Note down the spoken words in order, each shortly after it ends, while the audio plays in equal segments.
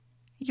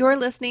You're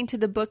listening to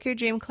the Book Your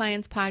Dream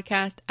Clients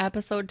podcast,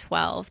 episode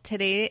 12.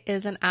 Today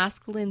is an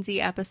Ask Lindsay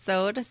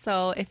episode.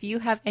 So if you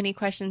have any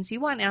questions you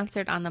want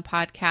answered on the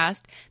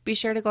podcast, be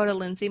sure to go to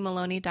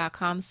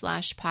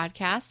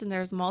lindsaymaloney.com/podcast. And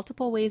there's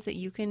multiple ways that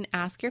you can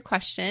ask your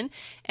question,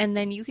 and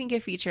then you can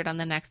get featured on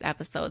the next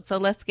episode. So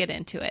let's get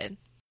into it.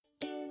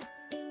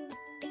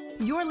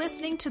 You're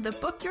listening to the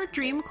Book Your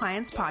Dream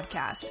Clients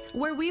podcast,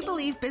 where we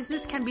believe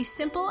business can be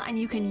simple and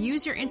you can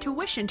use your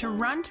intuition to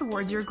run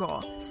towards your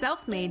goal.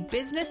 Self-made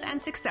business and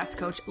success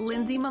coach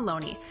Lindsay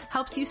Maloney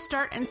helps you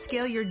start and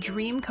scale your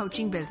dream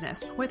coaching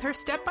business. With her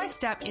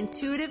step-by-step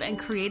intuitive and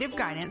creative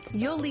guidance,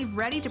 you'll leave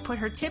ready to put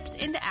her tips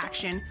into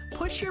action,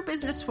 push your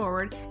business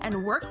forward,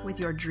 and work with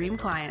your dream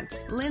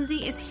clients.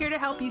 Lindsay is here to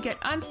help you get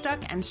unstuck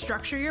and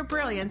structure your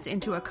brilliance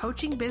into a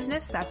coaching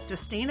business that's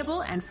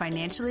sustainable and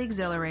financially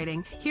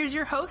exhilarating. Here's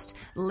your host,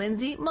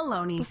 Lindsay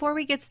Maloney. Before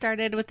we get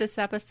started with this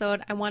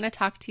episode, I want to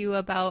talk to you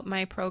about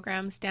my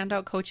program,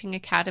 Standout Coaching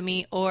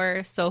Academy,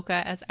 or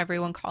SOCA as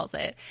everyone calls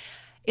it.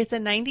 It's a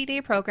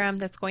 90-day program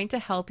that's going to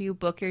help you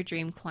book your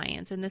dream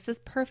clients. And this is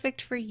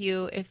perfect for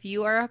you if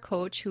you are a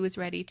coach who is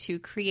ready to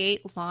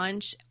create,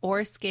 launch,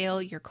 or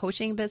scale your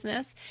coaching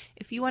business.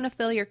 If you want to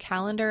fill your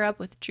calendar up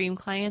with dream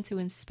clients who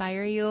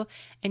inspire you,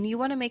 and you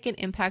want to make an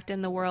impact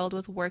in the world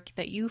with work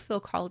that you feel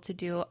called to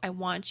do, I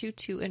want you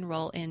to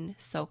enroll in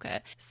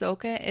SOCA.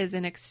 SOCA is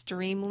an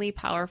extremely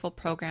powerful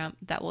program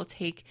that will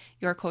take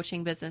your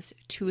coaching business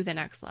to the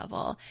next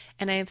level.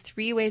 And I have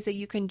 3 ways that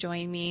you can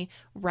join me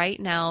right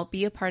now,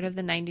 be a part of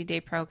the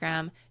 90-day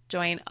program,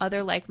 join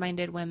other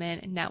like-minded women,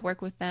 network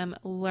with them,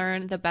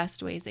 learn the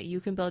best ways that you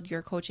can build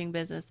your coaching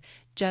business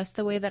just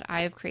the way that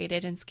I've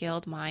created and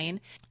scaled mine,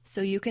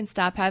 so you can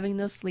stop having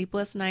those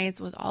sleepless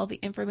nights with all the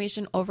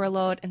information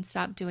overload and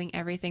stop doing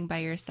everything by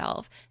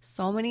yourself.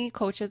 So many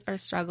coaches are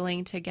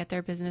struggling to get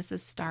their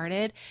businesses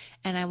started,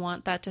 and I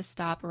want that to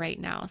stop right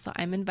now. So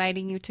I'm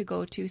inviting you to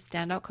go to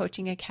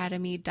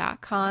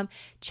standoutcoachingacademy.com,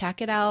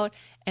 check it out,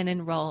 and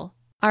enroll.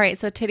 All right,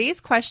 so today's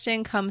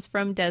question comes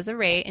from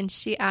Desiree, and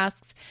she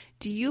asks,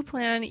 do you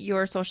plan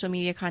your social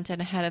media content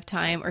ahead of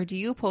time, or do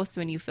you post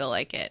when you feel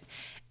like it?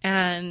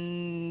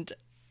 And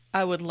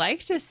I would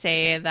like to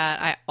say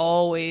that I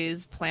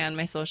always plan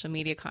my social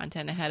media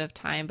content ahead of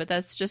time, but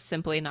that's just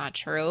simply not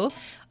true.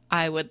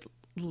 I would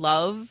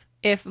love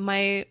if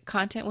my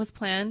content was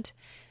planned,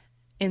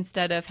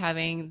 instead of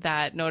having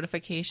that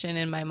notification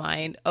in my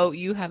mind, oh,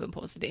 you haven't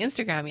posted to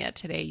Instagram yet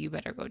today, you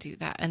better go do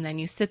that. And then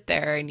you sit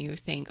there and you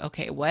think,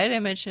 okay, what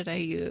image should I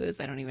use?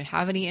 I don't even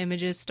have any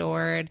images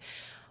stored.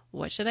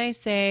 What should I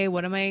say?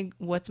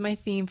 What's my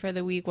theme for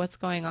the week? What's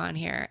going on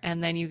here?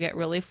 And then you get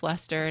really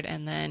flustered,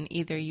 and then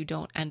either you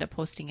don't end up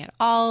posting at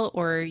all,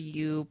 or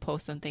you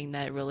post something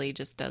that really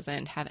just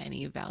doesn't have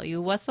any value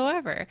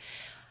whatsoever.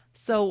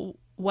 So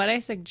what I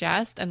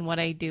suggest and what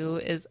I do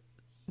is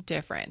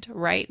different.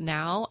 Right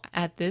now,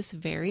 at this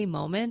very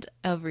moment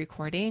of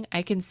recording,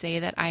 I can say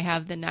that I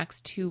have the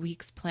next 2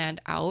 weeks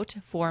planned out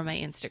for my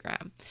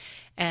Instagram.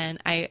 And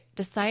I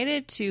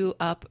decided to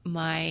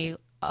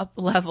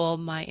up-level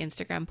my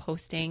Instagram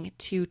posting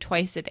to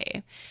twice a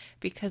day,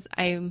 because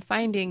I'm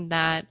finding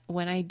that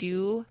when I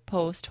do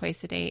post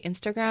twice a day,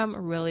 Instagram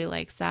really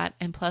likes that.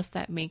 And plus,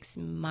 that makes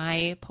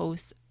my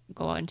posts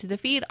go into the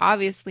feed,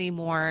 obviously,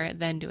 more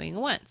than doing it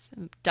once.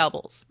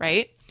 Doubles,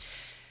 right?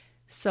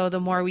 So the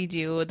more we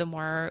do, the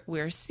more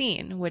we're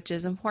seen, which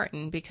is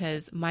important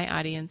because my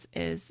audience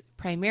is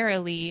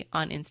primarily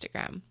on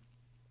Instagram.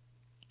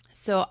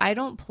 So I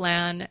don't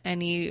plan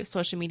any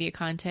social media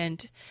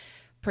content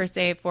per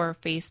se for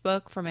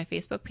Facebook, for my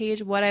Facebook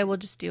page. What I will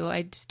just do,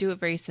 I just do it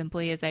very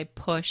simply, is I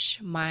push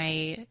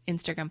my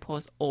Instagram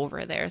post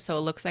over there. So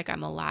it looks like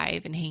I'm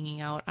alive and hanging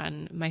out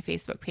on my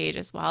Facebook page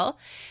as well.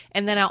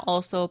 And then I'll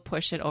also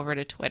push it over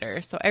to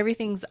Twitter. So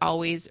everything's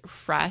always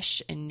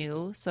fresh and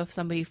new. So if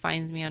somebody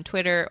finds me on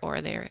Twitter,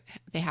 or they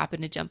happen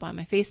to jump on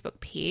my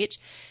Facebook page,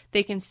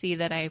 they can see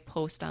that I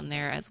post on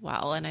there as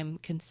well. And I'm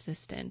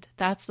consistent.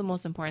 That's the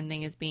most important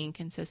thing, is being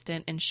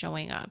consistent and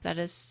showing up. That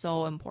is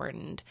so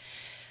important.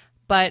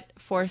 But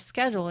for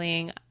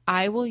scheduling,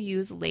 I will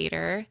use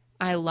Later.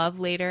 I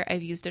love Later.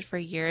 I've used it for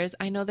years.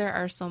 I know there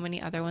are so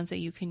many other ones that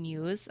you can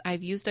use.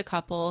 I've used a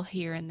couple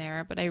here and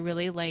there, but I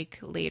really like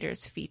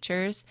Later's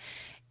features.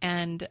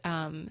 And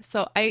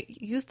so I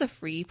use the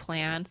free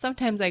plan.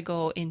 Sometimes I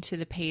go into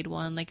the paid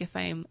one, like if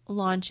I'm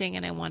launching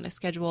and I want to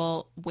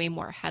schedule way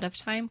more ahead of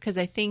time, because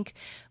I think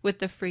with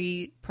the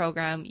free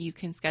program, you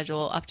can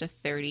schedule up to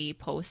 30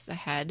 posts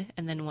ahead.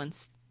 And then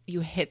once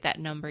you hit that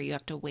number, you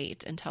have to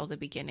wait until the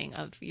beginning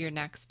of your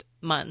next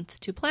month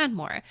to plan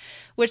more,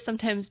 which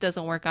sometimes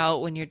doesn't work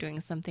out when you're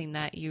doing something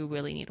that you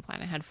really need to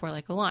plan ahead for,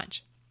 like a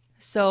launch.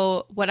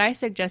 So what I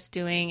suggest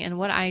doing, and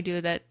what I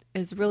do that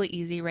is really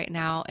easy right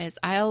now, is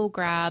I'll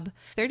grab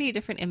 30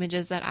 different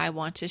images that I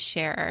want to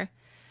share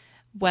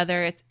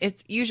whether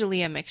it's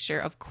usually a mixture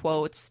of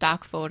quotes,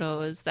 stock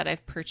photos that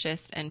I've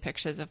purchased, and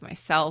pictures of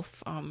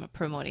myself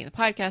promoting the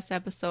podcast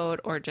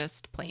episode, or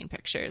just plain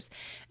pictures.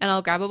 And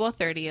I'll grab about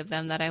 30 of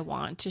them that I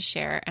want to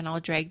share, and I'll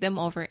drag them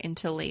over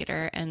into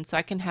Later, and so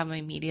I can have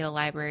my media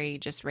library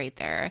just right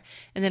there.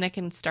 And then I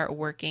can start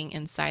working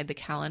inside the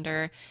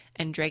calendar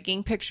and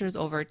dragging pictures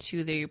over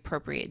to the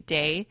appropriate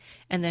day,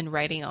 and then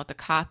writing out the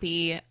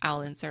copy.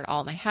 I'll insert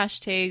all my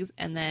hashtags,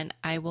 and then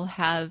I will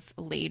have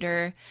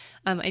Later.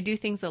 I do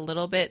things a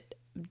little bit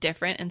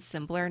different and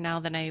simpler now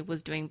than I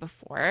was doing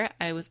before.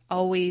 I was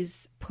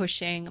always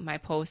pushing my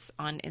posts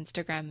on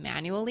Instagram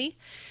manually.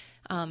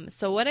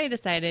 So what I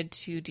decided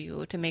to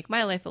do to make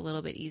my life a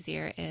little bit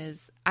easier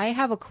is I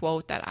have a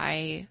quote that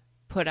I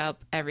put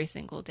up every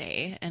single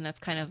day, and that's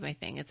kind of my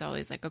thing. It's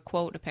always like a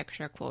quote, a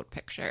picture, a quote,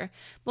 picture.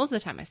 Most of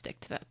the time I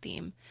stick to that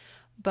theme.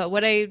 But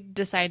what I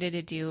decided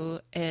to do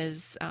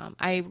is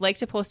I like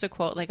to post a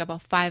quote like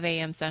about 5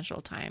 a.m.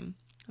 Central Time.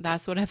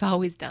 That's what I've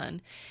always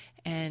done.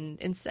 And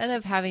instead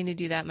of having to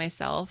do that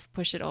myself,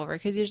 push it over,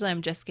 because usually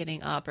I'm just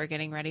getting up or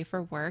getting ready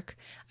for work,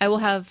 I will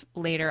have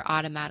Later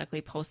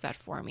automatically post that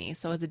for me.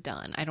 So it's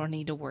done. I don't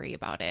need to worry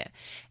about it.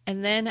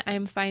 And then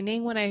I'm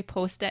finding when I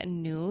post at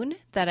noon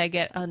that I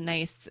get a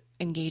nice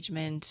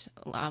engagement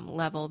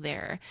level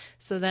there.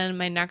 So then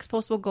my next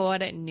post will go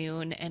out at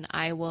noon, and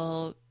I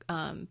will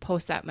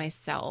post that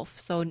myself.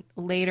 So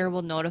Later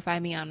will notify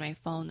me on my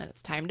phone that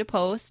it's time to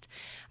post.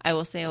 I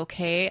will say,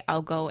 okay,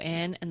 I'll go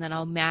in, and then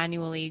I'll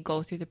manually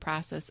go through the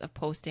process of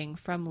posting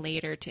from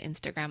Later to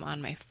Instagram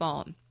on my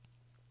phone.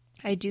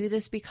 I do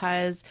this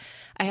because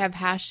I have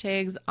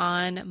hashtags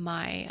on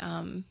my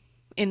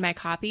in my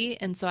copy,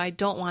 and so I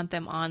don't want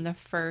them on the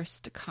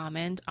first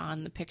comment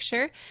on the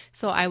picture.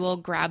 So I will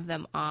grab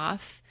them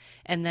off,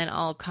 and then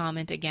I'll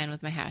comment again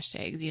with my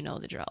hashtags. You know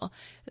the drill.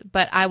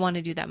 But I want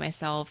to do that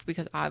myself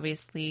because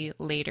obviously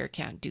Later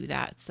can't do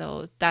that.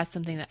 So that's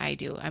something that I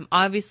do. I'm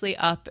obviously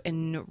up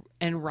and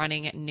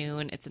running at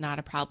noon. It's not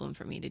a problem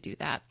for me to do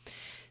that.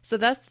 So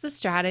that's the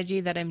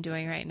strategy that I'm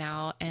doing right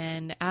now.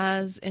 And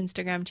as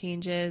Instagram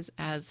changes,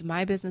 as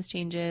my business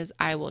changes,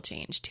 I will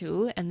change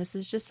too. And this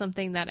is just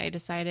something that I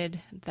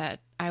decided that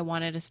I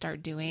wanted to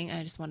start doing.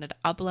 I just wanted to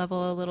up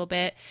level a little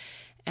bit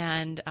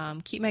and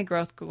keep my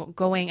growth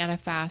going at a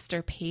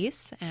faster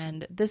pace.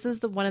 And this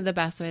is one of the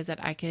best ways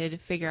that I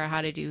could figure out how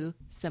to do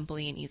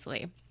simply and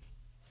easily.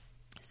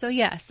 So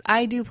yes,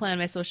 I do plan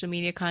my social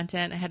media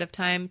content ahead of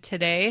time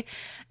today,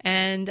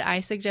 and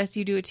I suggest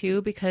you do it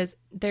too, because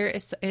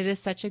it is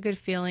such a good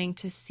feeling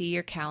to see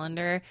your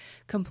calendar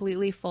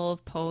completely full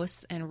of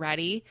posts and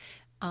ready,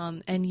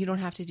 and you don't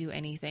have to do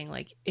anything.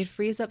 Like, it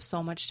frees up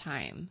so much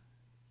time.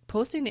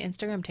 Posting to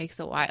Instagram takes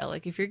a while.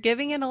 Like, if you're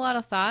giving it a lot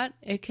of thought,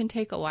 it can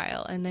take a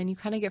while, and then you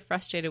kind of get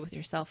frustrated with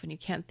yourself and you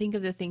can't think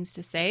of the things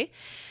to say.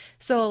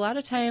 So a lot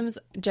of times,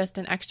 just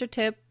an extra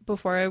tip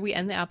before we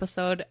end the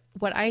episode,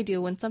 what I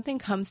do when something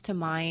comes to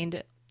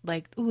mind,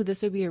 like, ooh,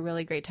 this would be a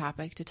really great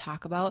topic to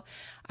talk about,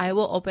 I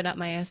will open up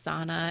my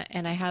Asana,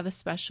 and I have a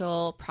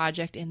special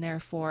project in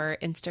there for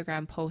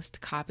Instagram post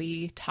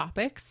copy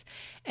topics,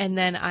 and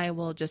then I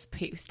will just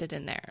paste it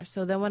in there.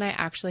 So then when I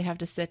actually have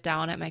to sit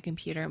down at my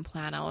computer and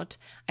plan out,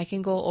 I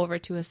can go over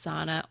to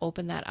Asana,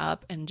 open that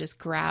up, and just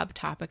grab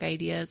topic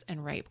ideas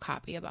and write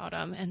copy about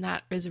them. And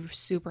that is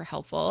super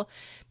helpful,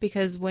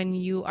 because when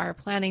you are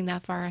planning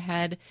that far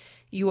ahead,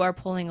 you are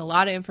pulling a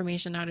lot of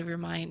information out of your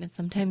mind, and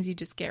sometimes you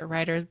just get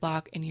writer's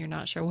block and you're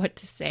not sure what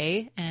to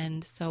say.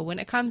 And so when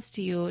it comes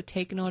to you,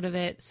 take note of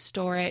it,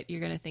 store it. You're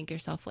going to thank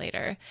yourself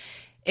later.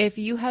 If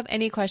you have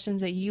any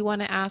questions that you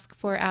want to ask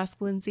for Ask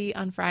Lindsay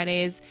on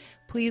Fridays,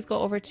 please go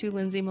over to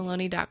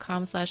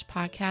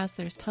lindsaymaloney.com/podcast.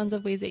 There's tons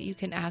of ways that you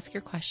can ask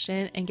your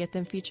question and get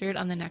them featured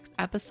on the next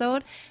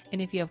episode. And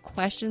if you have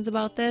questions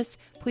about this,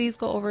 please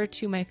go over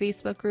to my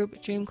Facebook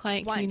group,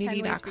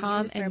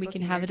 dreamclientcommunity.com, and we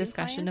can have a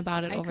discussion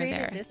about it over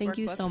there. Thank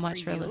you so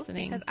much for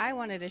listening. Because I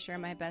wanted to share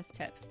my best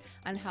tips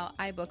on how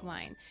I book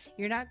mine.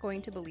 You're not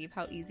going to believe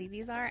how easy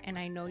these are, and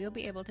I know you'll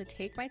be able to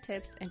take my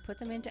tips and put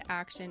them into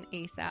action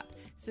ASAP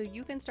so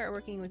you can start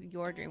working with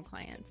your dream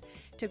clients.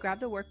 To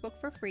grab the workbook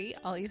for free,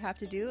 all you have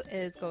to do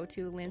is go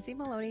to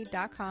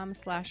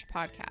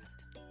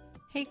lindsaymaloney.com/podcast.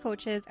 Hey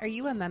coaches, are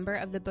you a member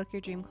of the Book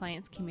Your Dream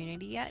Clients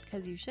community yet?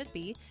 Because you should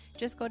be.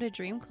 Just go to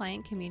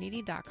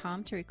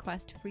dreamclientcommunity.com to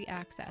request free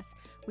access.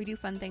 We do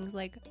fun things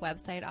like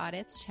website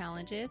audits,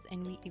 challenges,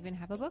 and we even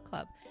have a book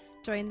club.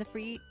 Join the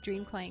free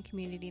Dream Client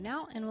community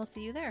now, and we'll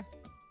see you there.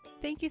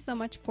 Thank you so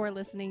much for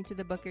listening to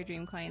the Book Your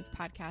Dream Clients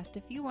podcast.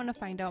 If you want to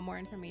find out more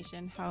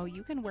information how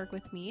you can work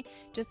with me,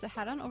 just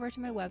head on over to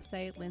my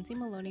website,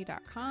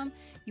 lindsaymaloney.com.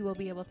 You will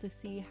be able to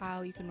see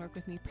how you can work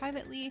with me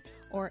privately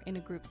or in a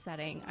group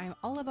setting. I'm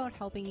all about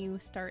helping you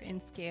start and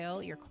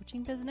scale your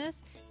coaching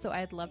business, so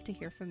I'd love to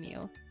hear from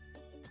you.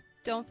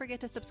 Don't forget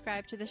to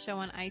subscribe to the show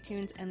on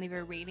iTunes and leave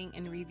a rating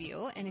and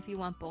review. And if you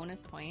want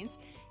bonus points,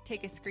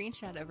 take a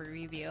screenshot of a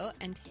review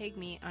and tag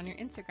me on your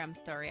Instagram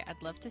story. I'd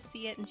love to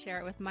see it and share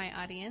it with my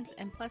audience.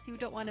 And plus, you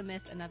don't want to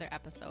miss another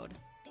episode.